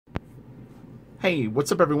Hey,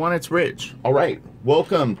 what's up everyone? It's Rich. Alright,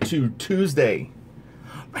 welcome to Tuesday.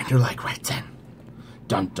 Render Like Wrightson.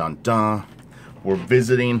 Dun dun dun. We're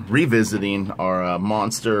revisiting our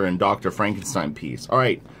Monster and Dr. Frankenstein piece.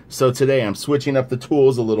 Alright, so today I'm switching up the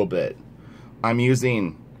tools a little bit. I'm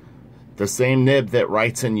using the same nib that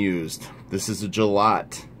Wrightson used. This is a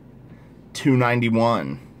Gillette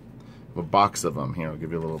 291. A box of them. Here, I'll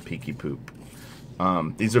give you a little peeky poop.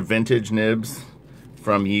 These are vintage nibs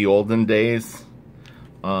from ye olden days.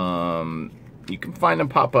 You can find them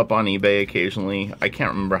pop up on eBay occasionally. I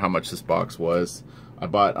can't remember how much this box was. I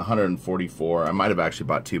bought 144. I might have actually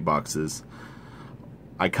bought 2 boxes.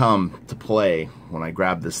 I come to play when I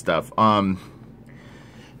grab this stuff. And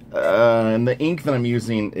the ink that I'm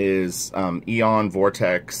using is Eon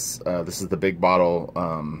Vortex. This is the big bottle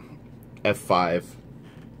F5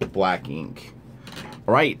 black ink.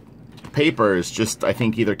 Alright, paper is just, I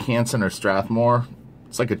think, either Canson or Strathmore.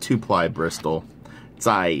 It's like a 2-ply Bristol. It's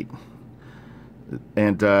aight.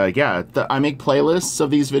 And yeah, I make playlists of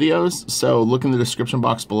these videos, so look in the description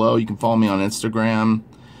box below. You can follow me on Instagram,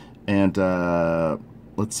 and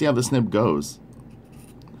let's see how this nib goes.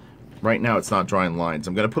 Right now it's not drawing lines.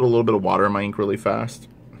 I'm going to put a little bit of water in my ink really fast.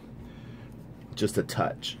 Just a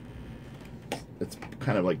touch. It's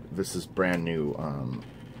kind of like, this is brand new.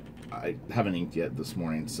 I haven't inked yet this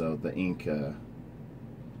morning, so the ink could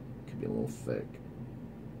be a little thick.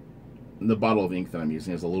 The bottle of ink that I'm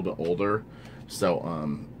using is a little bit older, so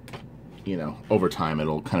you know, over time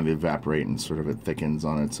it'll kind of evaporate and sort of it thickens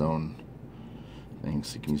on its own thing.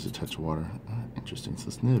 So you can use a touch of water. Interesting. So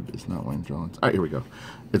this nib is not line drawings. All right, here we go.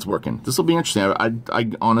 It's working. This will be interesting.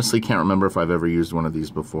 I honestly can't remember if I've ever used one of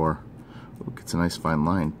these before. Look, it's a nice fine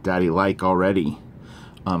line. Daddy like already.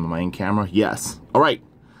 Am I in camera? Yes. All right,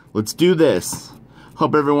 let's do this.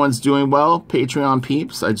 Hope everyone's doing well. Patreon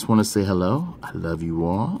peeps, I just want to say hello. I love you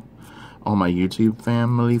all. All my YouTube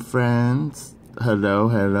family friends, hello,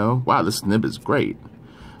 hello. Wow, this nib is great.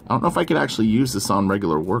 I don't know if I could actually use this on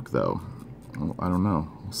regular work, though. I don't know.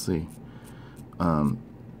 We'll see.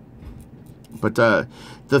 But the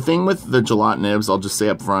thing with the Gillette nibs, I'll just say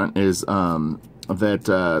up front, is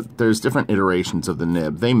that there's different iterations of the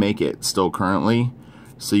nib. They make it still currently,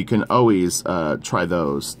 so you can always try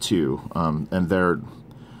those, too. And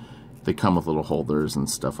they come with little holders and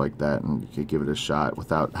stuff like that, and you could give it a shot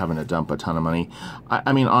without having to dump a ton of money.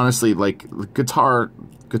 I mean, honestly, like, guitar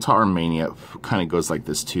mania kind of goes like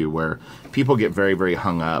this too, where people get very, very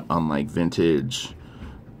hung up on like vintage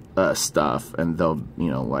stuff, and they'll, you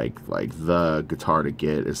know, like the guitar to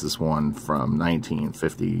get is this one from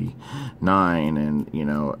 1959, and you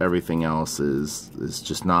know, everything else is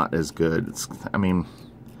just not as good. I mean,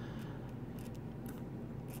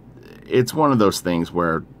 it's one of those things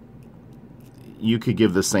where you could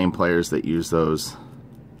give the same players that use those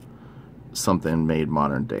something made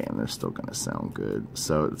modern day, and they're still going to sound good.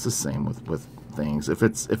 So it's the same with things. If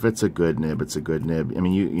it's a good nib, it's a good nib. I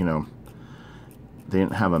mean, you know, they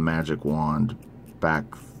didn't have a magic wand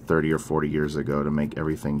back 30 or 40 years ago to make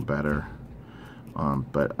everything better.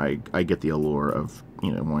 But I get the allure of,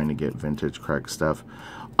 you know, wanting to get vintage correct stuff.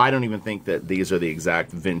 I don't even think that these are the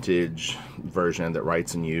exact vintage version that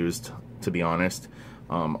Wrightson used, to be honest.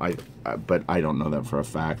 But I don't know that for a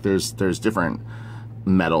fact. There's different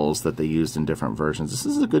metals that they used in different versions. This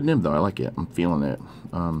is a good nib though. I like it. I'm feeling it.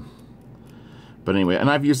 But anyway, and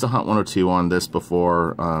I've used the Hunt 102 on this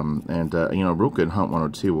before, and you know, real good Hunt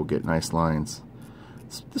 102 will get nice lines.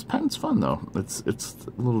 This pen's fun though. It's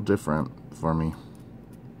a little different for me.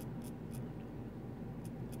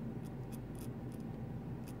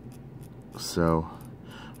 So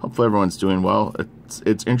hopefully everyone's doing well.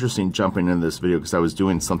 It's interesting jumping into this video because I was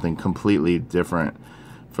doing something completely different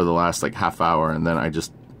for the last like half hour, and then I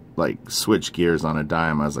just like switched gears on a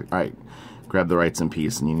dime. I was like, all right, grab the Wrightson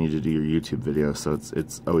piece and you need to do your YouTube video. So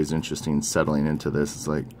it's always interesting settling into this. It's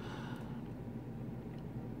like,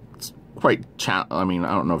 it's quite I mean,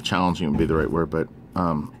 I don't know if challenging would be the right word, but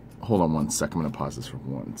hold on one second. I'm gonna pause this for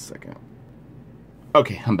 1 second.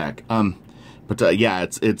 Okay, I'm back. But yeah,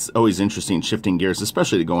 it's always interesting shifting gears,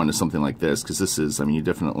 especially to go into something like this, because this is, I mean, you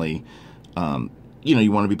definitely, you know,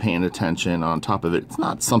 you want to be paying attention. On top of it, it's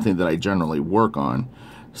not something that I generally work on,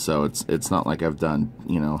 so it's not like I've done,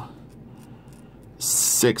 you know,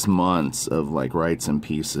 6 months of like Wrightson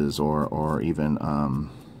pieces, or even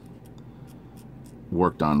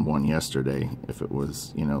worked on one yesterday. If it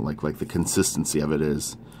was, you know, like the consistency of it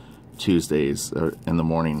is Tuesdays in the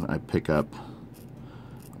morning, I pick up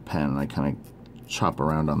a pen and I kind of chop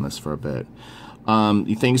around on this for a bit.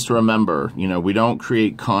 Things to remember, you know, we don't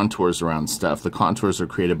create contours around stuff. The contours are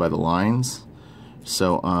created by the lines.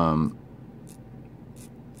 So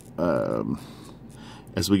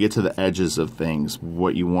as we get to the edges of things,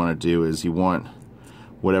 what you want to do is you want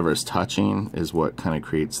whatever is touching is what kind of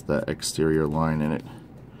creates the exterior line, and it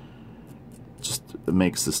just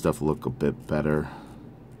makes the stuff look a bit better.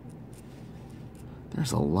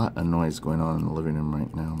 There's a lot of noise going on in the living room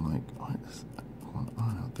right now. I'm like, what is going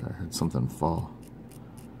on out there? I heard something fall.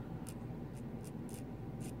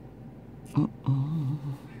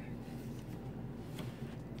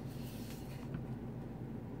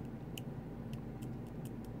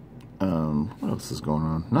 What else is going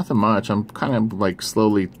on? Nothing much. I'm kind of like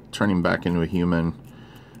slowly turning back into a human,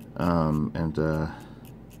 and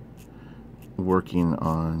working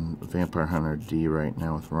on Vampire Hunter D right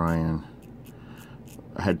now with Ryan.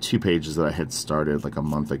 I had 2 pages that I had started like a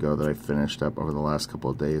month ago that I finished up over the last couple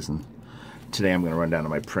of days, and today I'm going to run down to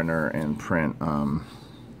my printer and print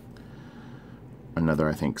another,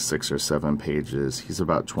 I think, 6 or 7 pages. He's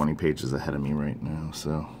about 20 pages ahead of me right now,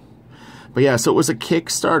 so... But yeah, so it was a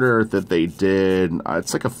Kickstarter that they did.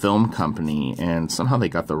 It's like a film company, and somehow they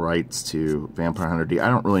got the rights to Vampire Hunter D. I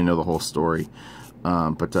don't really know the whole story,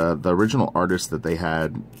 but the original artist that they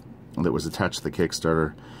had that was attached to the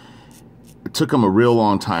Kickstarter, it took him a real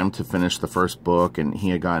long time to finish the first book, and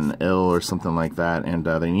he had gotten ill or something like that, and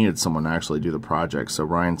they needed someone to actually do the project. So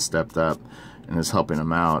Ryan stepped up and is helping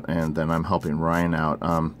him out, and then I'm helping Ryan out.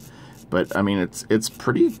 But I mean, it's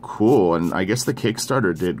pretty cool, and I guess the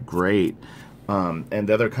Kickstarter did great. And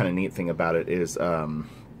the other kind of neat thing about it is,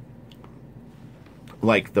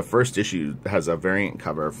 like the first issue has a variant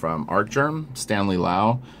cover from Artgerm, Stanley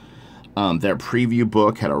Lau. Their preview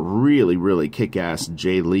book had a really kick-ass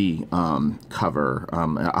Jay Lee cover.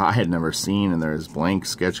 I had never seen, and there's blank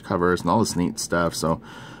sketch covers and all this neat stuff. So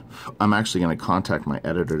I'm actually going to contact my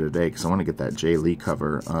editor today because I want to get that Jay Lee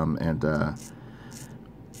cover, and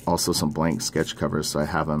also some blank sketch covers, so I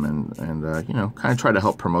have them, and you know, kind of try to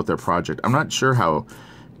help promote their project. I'm not sure how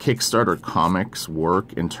Kickstarter comics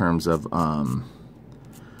work in terms of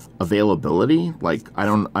availability. Like, I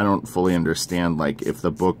don't fully understand, like, if the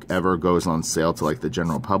book ever goes on sale to like the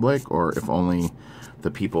general public, or if only the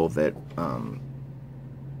people that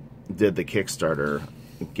did the Kickstarter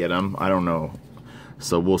get them. I don't know,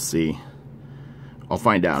 so we'll see. I'll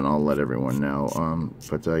find out and I'll let everyone know.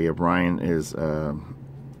 But yeah, Brian is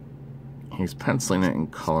he's penciling it and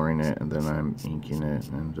coloring it, and then I'm inking it,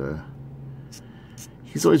 and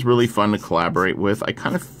he's always really fun to collaborate with. I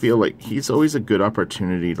kind of feel like he's always a good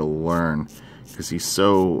opportunity to learn, because he's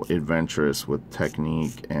so adventurous with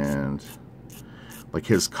technique, and like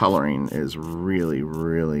his coloring is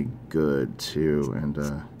really good too,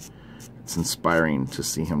 and it's inspiring to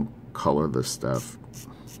see him color this stuff.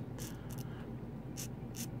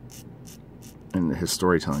 And his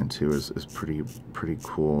storytelling too is pretty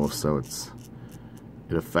cool. So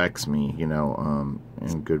it affects me, you know,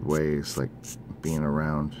 in good ways, like being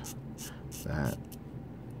around that.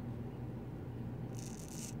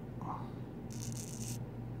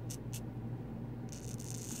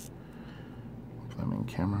 I'm in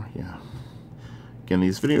camera, yeah. Again,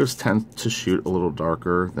 these videos tend to shoot a little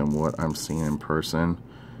darker than what I'm seeing in person,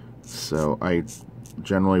 so I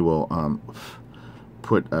generally will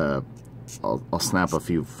put I'll snap a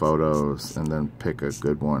few photos and then pick a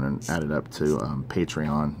good one and add it up to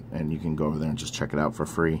Patreon, and you can go over there and just check it out for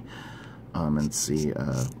free, and see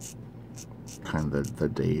kind of the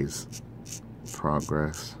day's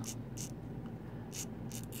progress.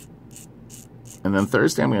 And then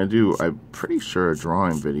Thursday I'm going to do, I'm pretty sure, a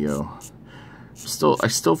drawing video. I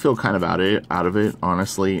still feel kind of out of it,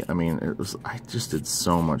 honestly. I mean, I just did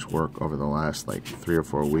so much work over the last like 3 or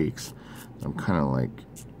 4 weeks. I'm kind of like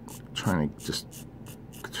trying to just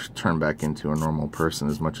turn back into a normal person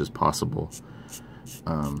as much as possible.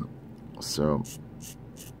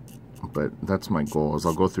 But that's my goal, is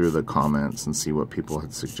I'll go through the comments and see what people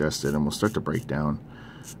had suggested, and we'll start to break down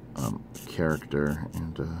character,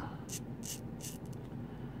 and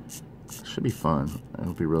it should be fun.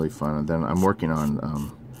 It'll be really fun. And then I'm working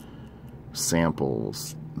on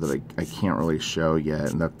samples that I can't really show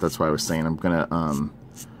yet, and that's why I was saying I'm gonna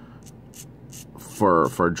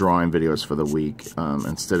for drawing videos for the week,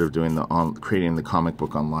 instead of doing creating the comic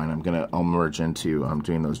book online, I'll merge into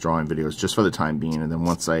doing those drawing videos just for the time being, and then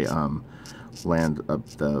once I land up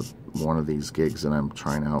one of these gigs that I'm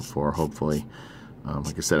trying out for, hopefully,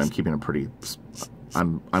 like I said, I'm keeping it pretty.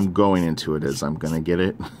 I'm going into it as I'm gonna get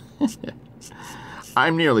it.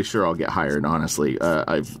 I'm nearly sure I'll get hired, honestly.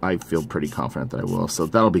 I feel pretty confident that I will, so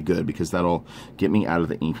that'll be good, because that'll get me out of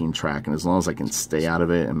the inking track, and as long as I can stay out of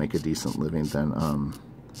it and make a decent living, then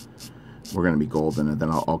we're going to be golden, and then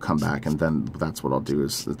I'll come back, and then that's what I'll do,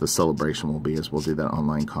 is the celebration will be, is we'll do that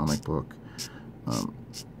online comic book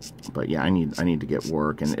But yeah, I need to get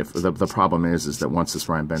work. And if the problem is that once this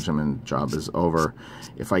Ryan Benjamin job is over,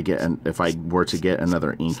 if I were to get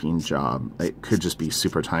another inking job, it could just be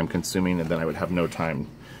super time consuming, and then I would have no time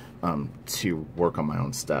to work on my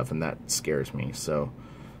own stuff, and that scares me. So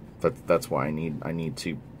that's why I need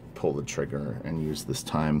to pull the trigger and use this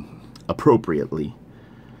time appropriately.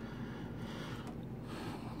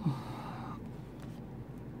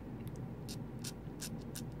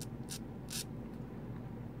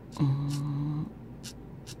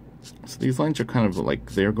 So these lines are kind of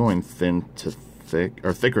like, they're going thin to thick,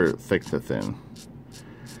 or thick to thin.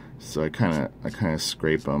 So I kind of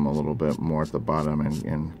scrape them a little bit more at the bottom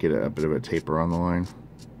and get a bit of a taper on the line.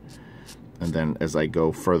 And then as I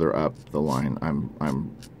go further up the line,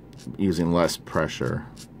 I'm using less pressure.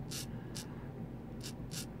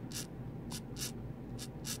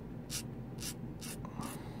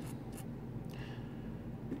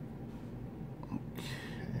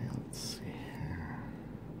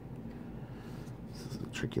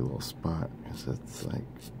 Tricky little spot because it's like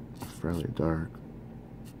fairly dark.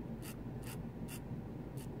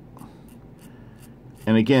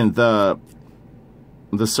 And again, the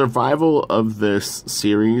survival of this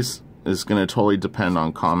series is going to totally depend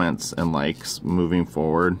on comments and likes moving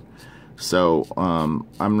forward. So I'm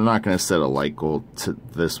not going to set a like goal to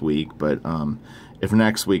this week, but if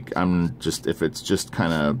next week if it's just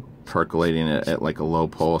kind of percolating at like a low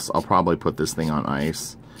pulse, I'll probably put this thing on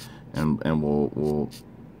ice, and we'll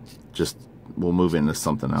move into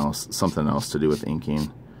something else to do with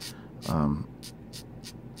inking.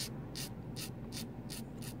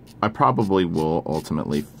 I probably will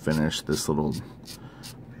ultimately finish this little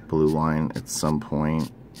blue line at some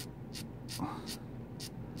point.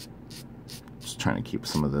 Just trying to keep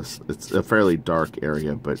some of this. It's a fairly dark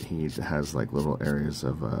area, but he has like little areas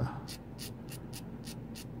of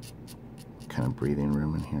kind of breathing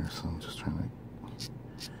room in here, so I'm just trying to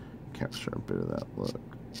capture a bit of that look.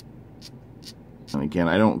 And again,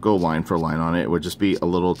 I don't go line for line on it. It would just be a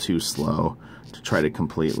little too slow to try to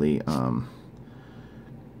completely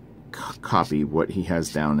copy what he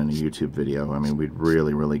has down in a YouTube video. I mean, we'd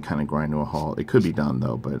really kind of grind to a halt. It could be done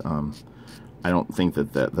though, but I don't think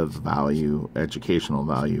that the value, educational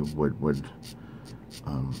value, would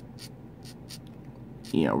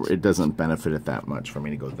you know, it doesn't benefit it that much for me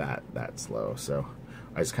to go that slow. So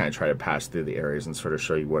I just kind of try to pass through the areas and sort of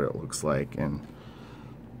show you what it looks like. And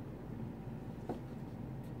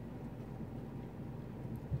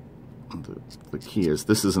the key is,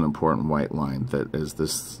 this is an important white line that is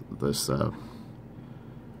this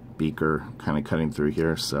beaker kind of cutting through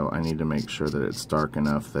here, so I need to make sure that it's dark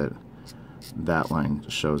enough that that line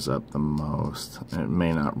shows up the most. And it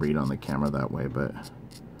may not read on the camera that way, but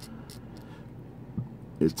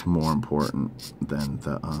it's more important than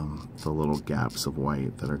the little gaps of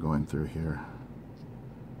white that are going through here.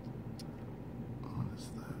 What is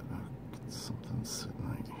that? Get something sitting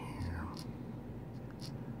right here.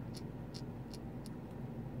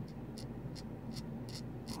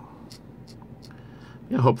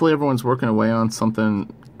 Yeah, hopefully everyone's working away on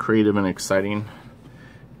something creative and exciting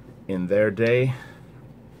in their day.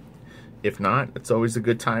 If not, it's always a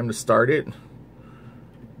good time to start it.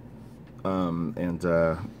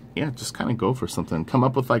 Yeah, just kind of go for something. Come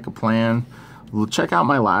up with like a plan. Check out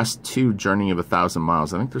my last 2 Journey of 1,000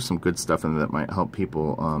 Miles. I think there's some good stuff in there that might help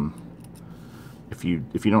people. If you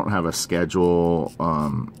don't have a schedule,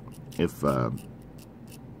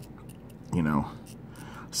 you know,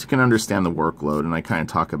 so you can understand the workload. And I kind of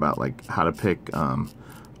talk about like how to pick an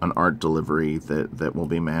art delivery that will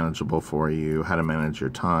be manageable for you, how to manage your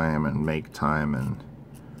time and make time, and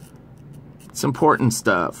it's important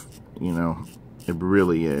stuff, you know. It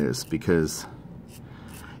really is, because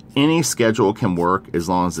any schedule can work as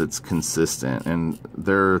long as it's consistent, and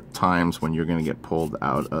there are times when you're going to get pulled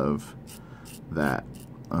out of that.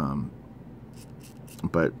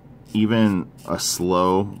 But even a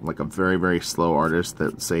slow, like a very slow artist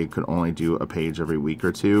that say could only do a page every week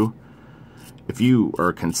or two, if you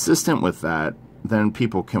are consistent with that, then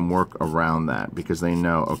people can work around that, because they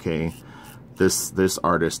know, okay, this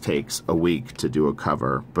artist takes a week to do a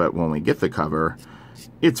cover, but when we get the cover,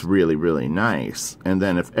 it's really nice. And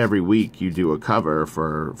then if every week you do a cover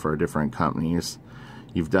for different companies,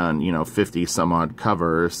 you've done, you know, 50 some odd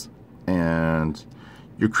covers, and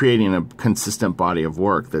you're creating a consistent body of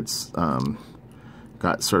work that's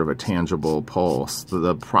got sort of a tangible pulse.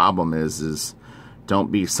 The problem is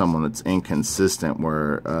don't be someone that's inconsistent,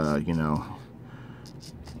 where you know,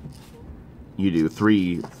 you do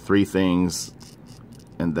three things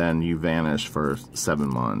and then you vanish for 7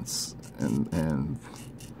 months, and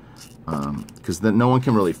because then no one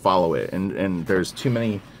can really follow it, and there's too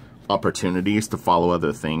many opportunities to follow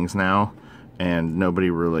other things now, and nobody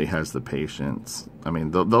really has the patience. I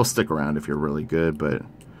mean, they'll stick around if you're really good, but,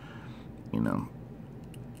 you know,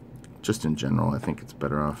 just in general, I think it's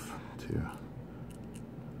better off to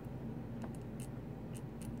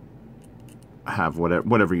have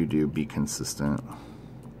whatever you do be consistent.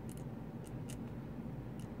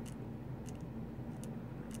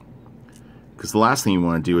 Because the last thing you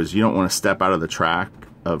want to do is you don't want to step out of the track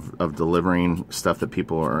of delivering stuff that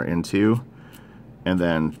people are into, and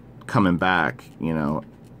then coming back, you know,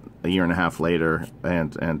 a year and a half later,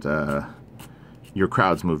 and your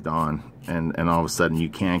crowd's moved on, and all of a sudden you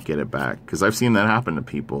can't get it back. Because I've seen that happen to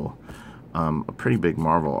people. A pretty big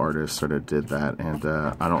Marvel artist sort of did that, and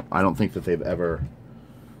I don't think that they've ever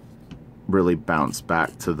really bounced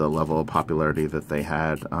back to the level of popularity that they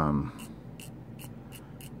had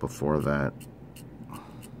before that.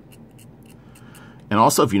 And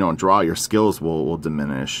also, if you don't draw, your skills will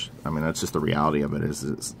diminish. I mean, that's just the reality of it.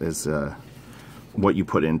 Is what you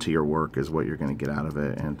put into your work is what you're going to get out of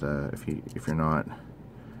it. And if you're not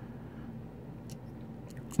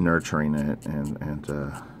nurturing it and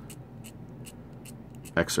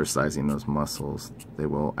exercising those muscles, they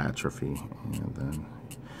will atrophy, and then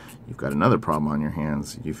you've got another problem on your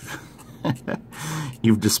hands.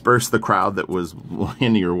 You've dispersed the crowd that was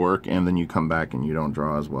into your work, and then you come back and you don't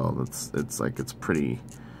draw as well. That's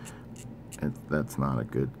not a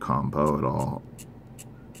good combo at all.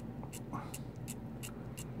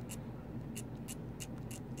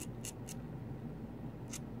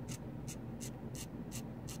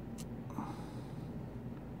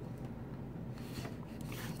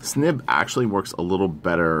 This nib actually works a little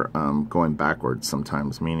better going backwards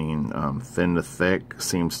sometimes, meaning thin to thick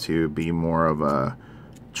seems to be more of a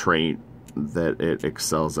trait that it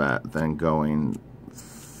excels at than going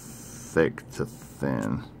thick to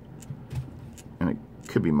thin. And it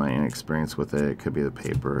could be my inexperience with it, it could be the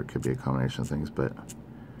paper, it could be a combination of things, but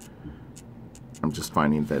I'm just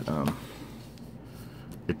finding that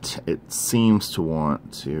it seems to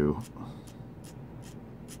want to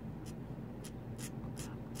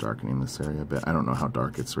darkening this area a bit. I don't know how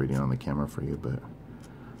dark it's reading on the camera for you, but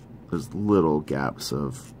there's little gaps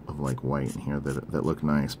of like white in here that look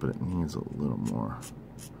nice, but it needs a little more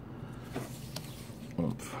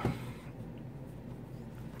oomph.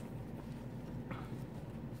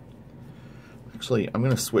 Actually, I'm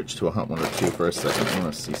going to switch to a Hunt 102 for a second. I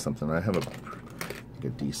want to see something. I have a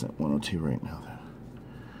decent 102 right now.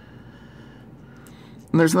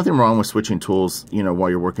 And there's nothing wrong with switching tools, you know, while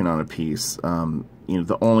you're working on a piece. You know,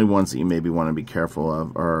 the only ones that you maybe want to be careful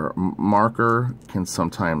of are marker can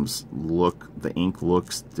sometimes the ink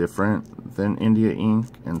looks different than India ink,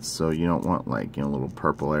 and so you don't want, like, you know, little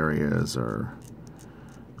purple areas or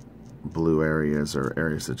blue areas or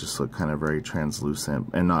areas that just look kind of very translucent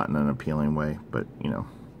and not in an appealing way. But, you know,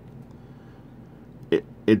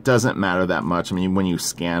 it doesn't matter that much. I mean, when you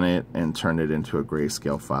scan it and turn it into a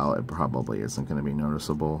grayscale file, it probably isn't going to be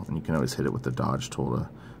noticeable, and you can always hit it with the dodge tool to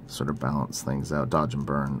sort of balance things out, dodge and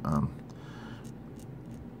burn,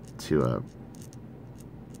 to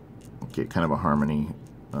get kind of a harmony.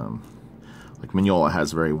 Like Mignola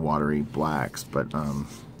has very watery blacks, but a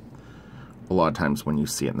lot of times when you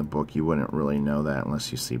see it in the book, you wouldn't really know that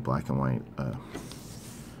unless you see black and white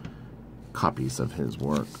copies of his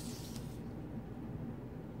work.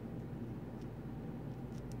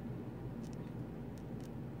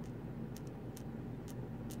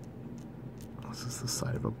 This is the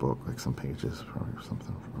side of a book, like some pages probably or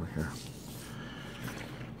something over here.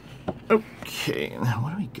 Okay, now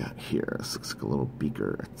what do we got here? This looks like a little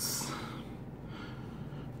beaker.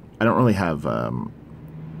 I don't really have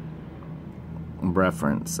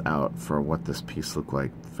reference out for what this piece looked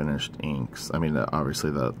like finished inks. I mean, obviously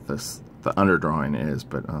the underdrawing is,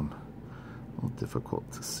 but a little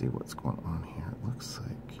difficult to see what's going on here. It looks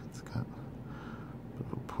like it's got a bit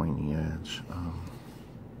of a pointy edge.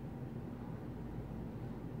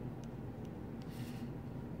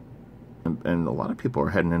 And a lot of people are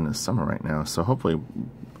heading into summer right now, so hopefully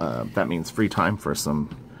that means free time for some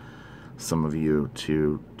of you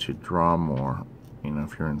to draw more. You know,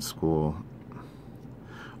 if you're in school.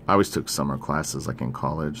 I always took summer classes, like in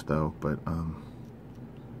college, though, but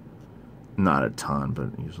not a ton,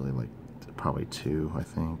 but usually like probably 2, I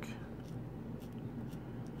think.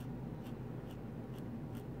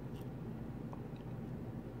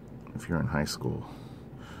 If you're in high school,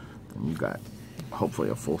 then you got hopefully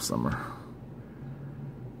a full summer.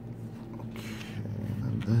 Okay,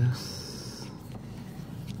 and then this.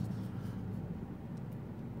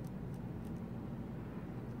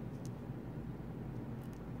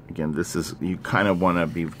 Again, this is, you kind of want to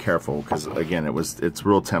be careful because, again, it's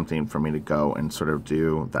real tempting for me to go and sort of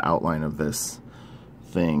do the outline of this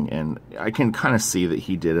thing, and I can kind of see that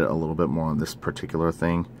he did it a little bit more on this particular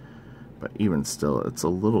thing, but even still, it's a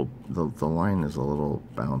little, the line is a little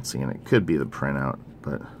bouncy, and it could be the printout,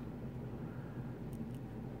 but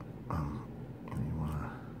you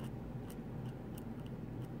wanna,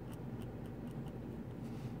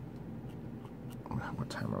 what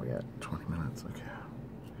time are we at? 20 minutes, okay.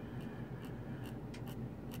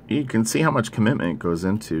 You can see how much commitment goes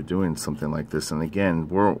into doing something like this, and again,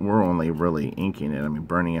 we're only really inking it. I mean,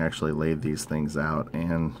 Bernie actually laid these things out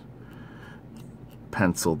and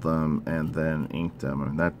penciled them and then inked them. I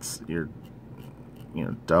mean, that's your, you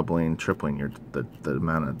know, doubling, tripling your the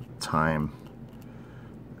amount of time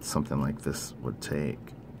something like this would take.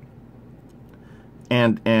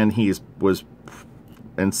 And he was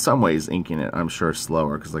in some ways inking it, I'm sure,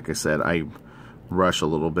 slower, because like I said, I rush a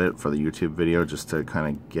little bit for the YouTube video just to kind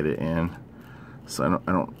of get it in, so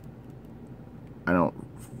I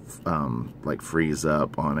don't like freeze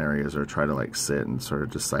up on areas or try to like sit and sort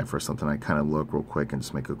of decipher something. I kind of look real quick and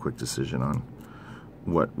just make a quick decision on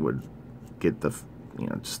what would get the, you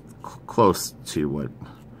know, just close to what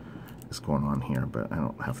is going on here, but I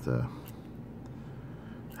don't have to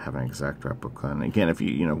have an exact replica. And again, if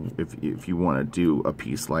you want to do a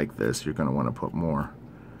piece like this, you're going to want to put more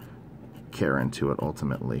care into it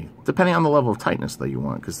ultimately, depending on the level of tightness that you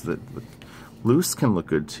want, because the loose can look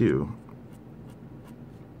good too.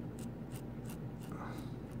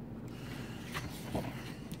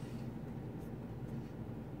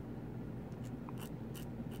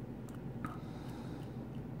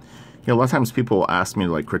 You know, a lot of times people ask me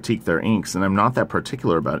to like critique their inks, and I'm not that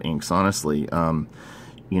particular about inks, honestly.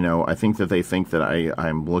 You know, I think that they think that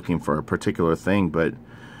I'm looking for a particular thing, but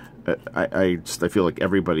I feel like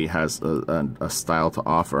everybody has a style to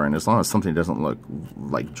offer, and as long as something doesn't look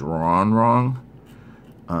like drawn wrong,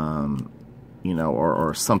 you know,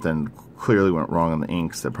 or something clearly went wrong in the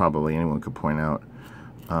inks that probably anyone could point out,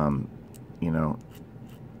 you know,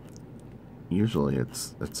 usually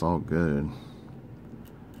it's all good.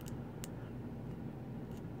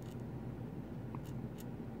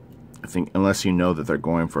 I think unless you know that they're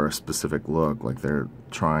going for a specific look, like they're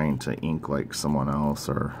trying to ink like someone else,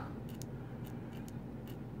 or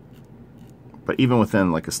but even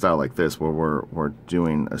within like a style like this, where we're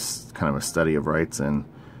doing a kind of a study of Wrightson,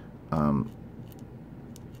 what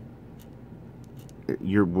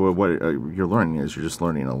you're learning is you're just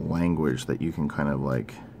learning a language that you can kind of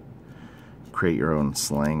like create your own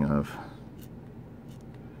slang of.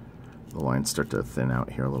 The lines start to thin out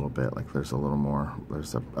here a little bit, like there's a little more,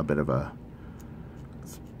 there's a bit of a,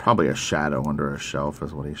 it's probably a shadow under a shelf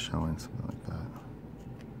is what he's showing, something like that.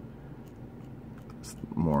 It's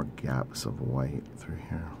more gaps of white through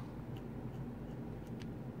here.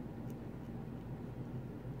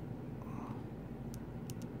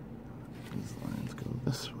 These lines go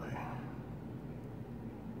this way.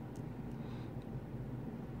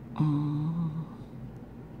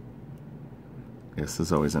 This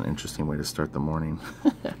is always an interesting way to start the morning.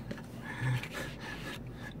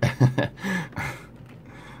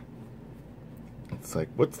 It's like,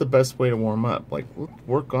 what's the best way to warm up? Like,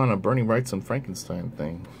 work on a Bernie Wrightson Frankenstein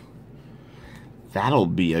thing. That'll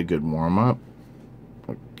be a good warm up.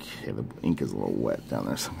 Okay, the ink is a little wet down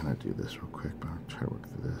there, so I'm going to do this real quick, but I'll try to work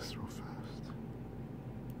through this real fast.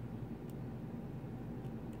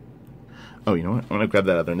 Oh, you know what? I'm going to grab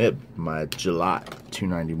that other nib, my July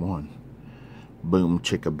 291. Boom,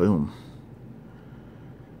 chicka boom.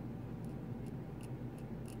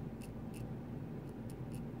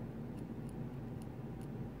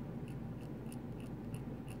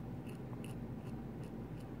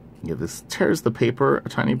 Yeah, this tears the paper a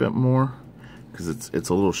tiny bit more because it's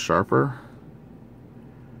a little sharper.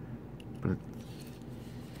 But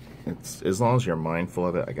it's as long as you're mindful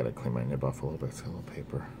of it. I gotta clean my nib off a little bit. It's got a little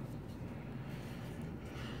paper.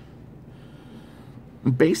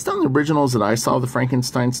 Based on the originals that I saw, the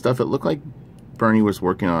Frankenstein stuff, it looked like Bernie was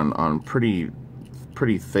working on pretty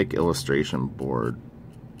thick illustration board.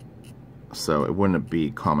 So it wouldn't be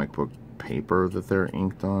comic book paper that they're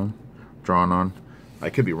drawn on. I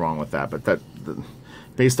could be wrong with that, but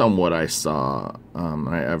based on what I saw,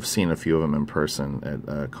 I've seen a few of them in person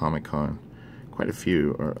at Comic-Con, quite a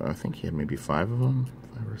few. Or I think he had maybe 5 of them,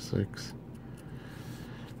 5 or 6.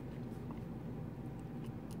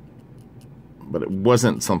 But it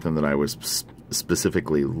wasn't something that I was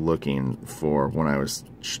specifically looking for when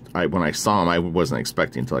when I saw him. I wasn't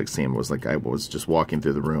expecting to like see him. It was like I was just walking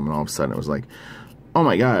through the room, and all of a sudden it was like, oh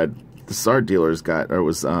my god, this art dealer's got, or it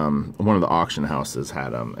was one of the auction houses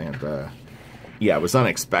had them, and yeah, it was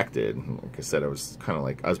unexpected. Like I said, I was kind of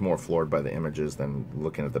like, I was more floored by the images than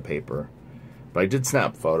looking at the paper. But I did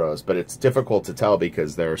snap photos, but it's difficult to tell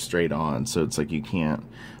because they're straight on, so it's like you can't,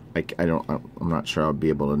 like, I'm not sure I'll be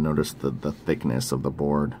able to notice the thickness of the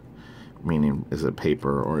board. Meaning, is it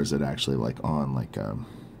paper or is it actually like on, like, I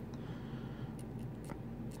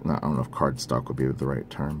don't know if cardstock would be the right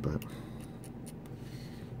term, but.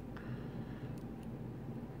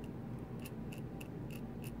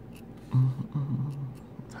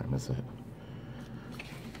 What time is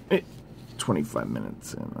it? 25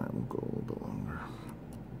 minutes, and I will go a little bit longer.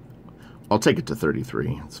 I'll take it to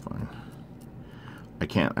 33. It's fine. I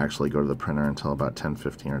can't actually go to the printer until about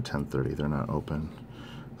 10:15 or 10:30. They're not open,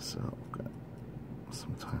 so I've got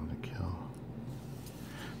some time to kill.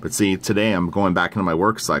 But see, today I'm going back into my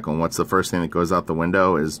work cycle, and what's the first thing that goes out the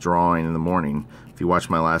window is drawing in the morning. If you watch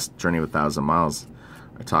my last Journey of 1,000 Miles,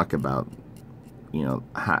 I talk about, you know,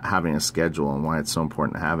 having a schedule and why it's so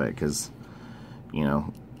important to have it, because, you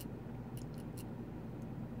know,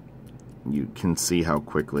 you can see how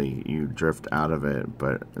quickly you drift out of it,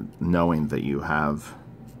 but knowing that you have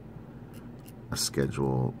a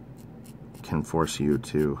schedule can force you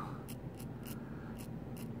to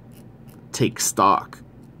take stock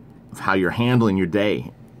of how you're handling your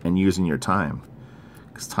day and using your time,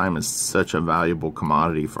 because time is such a valuable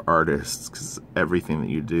commodity for artists, because everything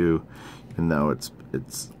that you do, even though it's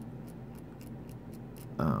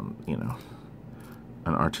you know,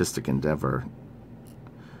 an artistic endeavor,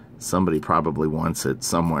 somebody probably wants it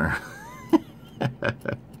somewhere. They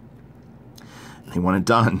want it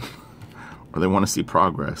done, or they want to see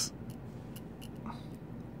progress.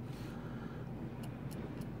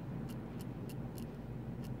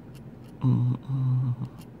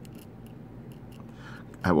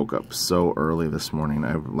 I woke up so early this morning.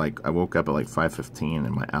 I woke up at like 5:15,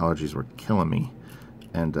 and my allergies were killing me,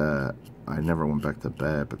 and I never went back to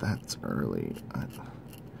bed. But that's early.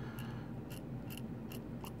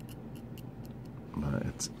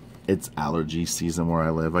 But it's allergy season where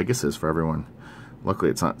I live. I guess it's for everyone.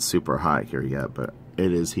 Luckily, it's not super hot here yet, but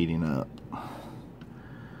it is heating up.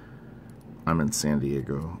 I'm in San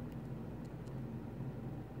Diego,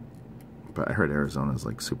 but I heard Arizona's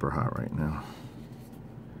like super hot right now.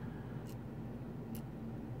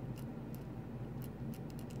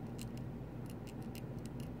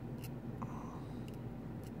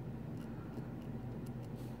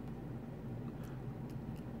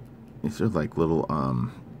 These are like little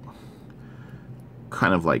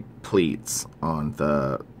kind of like pleats on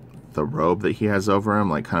the robe that he has over him,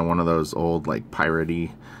 like kind of one of those old like piratey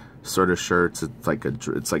sort of shirts. It's like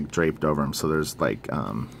it's like draped over him, so there's like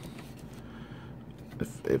kind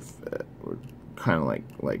of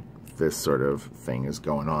like this sort of thing is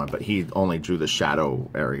going on, but he only drew the shadow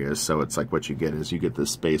areas, so it's like what you get is you get this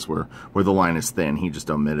space where the line is thin. He just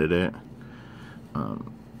omitted it,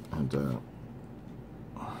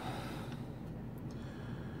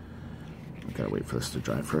 I gotta wait for this to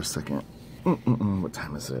dry for a second. What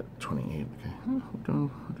time is it? 28. Okay, we're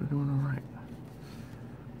doing all right.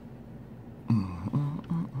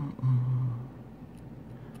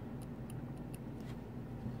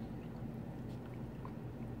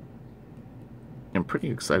 I'm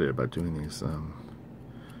pretty excited about doing these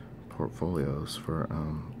portfolios for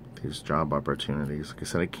these job opportunities. Like I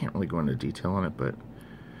said, I can't really go into detail on it, but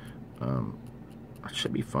it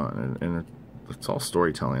should be fun, and it's all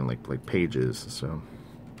storytelling, like pages. So,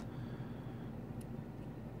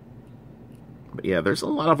 but yeah, there's a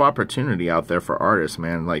lot of opportunity out there for artists,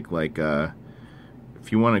 man. Like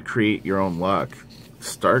if you want to create your own luck,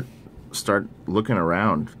 start looking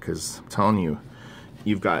around, because I'm telling you,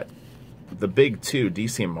 you've got the big two,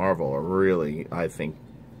 DC and Marvel, are really, I think,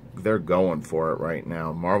 they're going for it right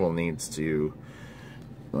now. Marvel needs to,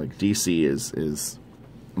 like, DC is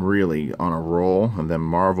really on a roll, and then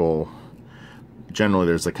Marvel, generally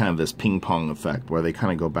there's a kind of this ping pong effect where they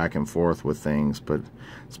kind of go back and forth with things, but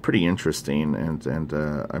it's pretty interesting, and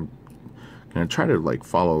I'm gonna try to like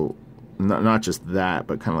follow not just that,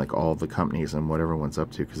 but kind of like all the companies and what everyone's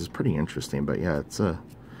up to, because it's pretty interesting. But yeah, it's a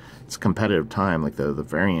competitive time. Like the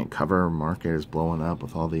variant cover market is blowing up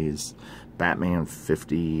with all these Batman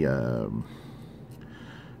 50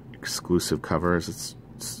 exclusive covers. It's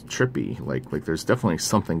trippy. Like there's definitely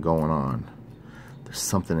something going on. There's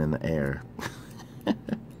something in the air.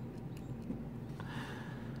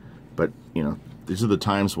 But you know, these are the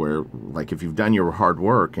times where, like, if you've done your hard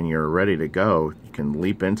work and you're ready to go, you can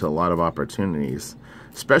leap into a lot of opportunities.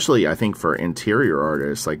 Especially, I think, for interior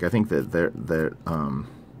artists. Like, I think that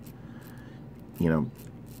you know,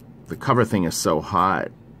 the cover thing is so hot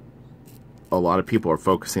a lot of people are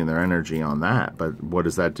focusing their energy on that, but what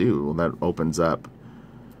does that do? Well, that opens up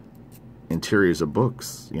interiors of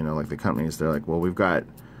books. You know, like the companies, they're like, well, we've got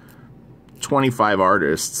 25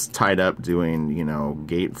 artists tied up doing, you know,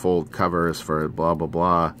 gatefold covers for blah blah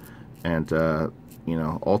blah, and you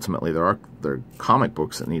know, ultimately there are comic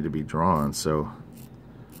books that need to be drawn. So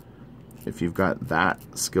if you've got that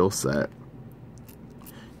skill set,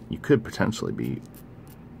 you could potentially be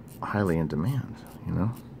highly in demand, you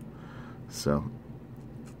know. So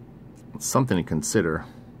it's something to consider.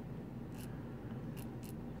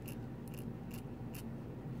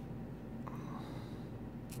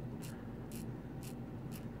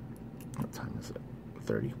 What time is it?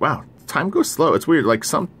 30. Wow, time goes slow. It's weird. Like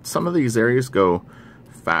some of these areas go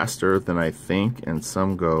faster than I think, and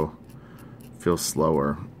some feel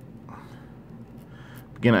slower.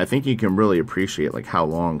 Again, I think you can really appreciate like how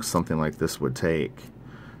long something like this would take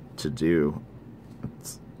to do.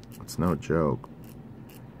 It's no joke.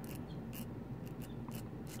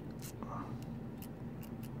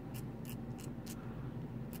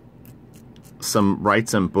 Some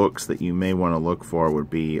Wrightson books that you may want to look for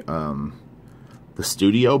would be the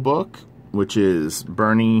studio book, which is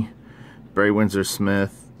Barry Windsor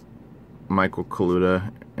Smith, Michael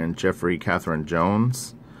Kaluta, and Jeffrey Catherine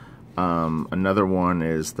Jones. Another one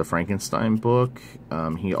is the Frankenstein book.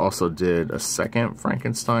 He also did a second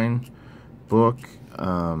Frankenstein book,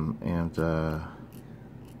 and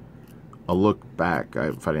I'll look back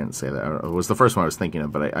if I didn't say that. It was the first one I was thinking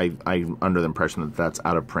of, but I'm under the impression that that's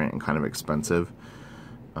out of print and kind of expensive.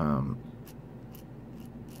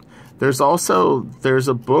 There's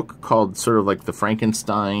a book called sort of like the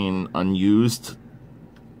Frankenstein unused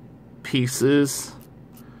pieces.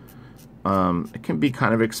 It can be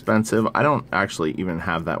kind of expensive. I don't actually even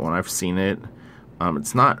have that one. I've seen it.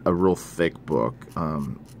 It's not a real thick book,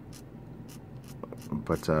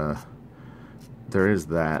 but there is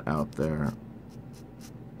that out there.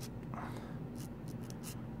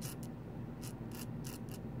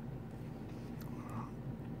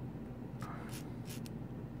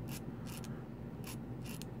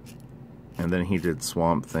 And then he did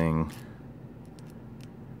Swamp Thing.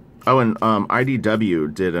 Oh, and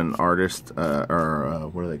IDW did an artist,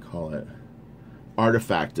 what do they call it?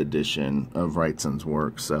 Artifact edition of Wrightson's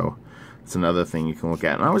work. So it's another thing you can look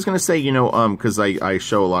at. And I was going to say, you know, because I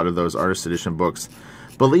show a lot of those artist edition books.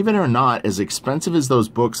 Believe it or not, as expensive as those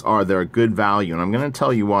books are, they're a good value. And I'm going to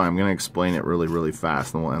tell you why. I'm going to explain it really, really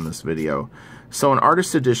fast, and we'll end this video. So an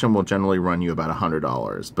artist edition will generally run you about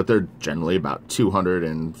 $100, but they're generally about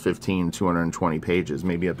 215, 220 pages,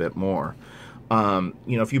 maybe a bit more. You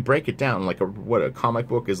know, if you break it down, like what a comic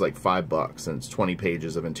book is like $5, and it's 20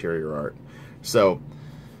 pages of interior art. So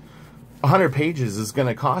 100 pages is going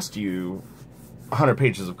to cost you, 100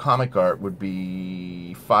 pages of comic art would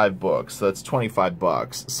be 5 books. So that's 25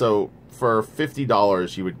 bucks. So for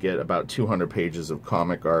 $50, you would get about 200 pages of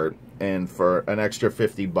comic art. And for an extra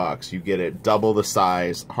 50 bucks, you get it double the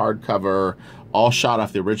size, hardcover, all shot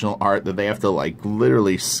off the original art that they have to like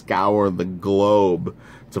literally scour the globe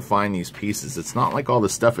to find these pieces. It's not like all the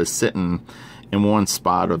stuff is sitting in one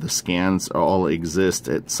spot, or the scans all exist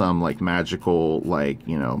at some like magical, like,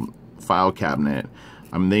 you know, file cabinet.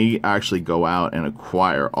 I mean, they actually go out and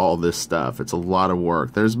acquire all this stuff. It's a lot of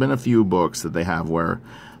work. There's been a few books that they have where,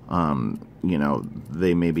 you know,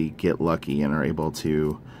 they maybe get lucky and are able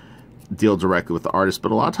to deal directly with the artist,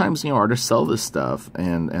 but a lot of times, you know, artists sell this stuff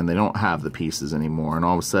and they don't have the pieces anymore, and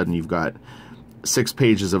all of a sudden you've got 6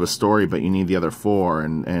 pages of a story, but you need the other 4,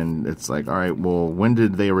 and it's like, all right, well, when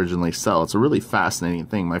did they originally sell? It's a really fascinating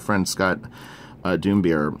thing. My friend Scott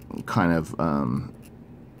Doombeer kind of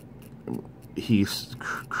he's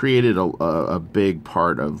created a big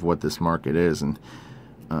part of what this market is, and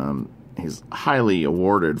he's highly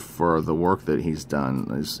awarded for the work that he's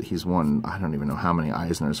done. He's won, I don't even know how many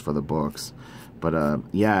Eisners for the books. But,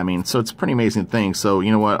 yeah, I mean, so it's a pretty amazing thing. So,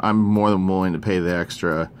 you know what? I'm more than willing to pay the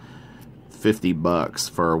extra 50 bucks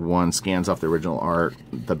for one scans off the original art,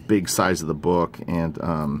 the big size of the book, and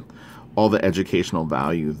all the educational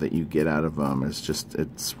value that you get out of them is just,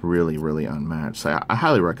 it's really, really unmatched. So I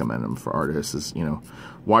highly recommend them for artists. Is, you know,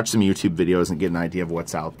 watch some YouTube videos and get an idea of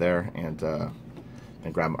what's out there, and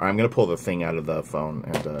grab them. I'm going to pull the thing out of the phone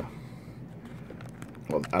and,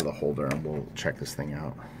 well, out of the holder, and we'll check this thing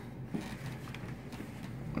out.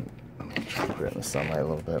 Try to put it in the sunlight a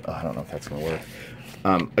little bit. Oh, I don't know if that's going to work.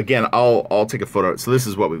 Again, I'll take a photo. So this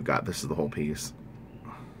is what we've got. This is the whole piece.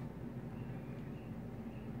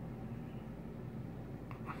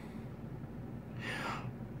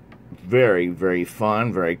 Very, very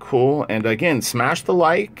fun, very cool. And again, smash the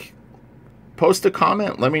like, post a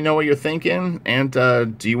comment. Let me know what you're thinking. And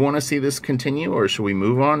do you want to see this continue, or should we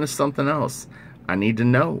move on to something else? I need to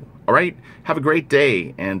know. All right. Have a great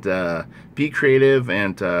day, and be creative,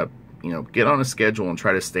 and you know, get on a schedule and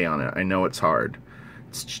try to stay on it. I know it's hard.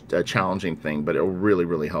 It's a challenging thing, but it'll really,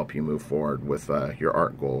 really help you move forward with your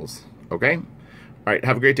art goals. Okay? All right.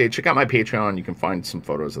 Have a great day. Check out my Patreon. You can find some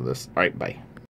photos of this. All right. Bye.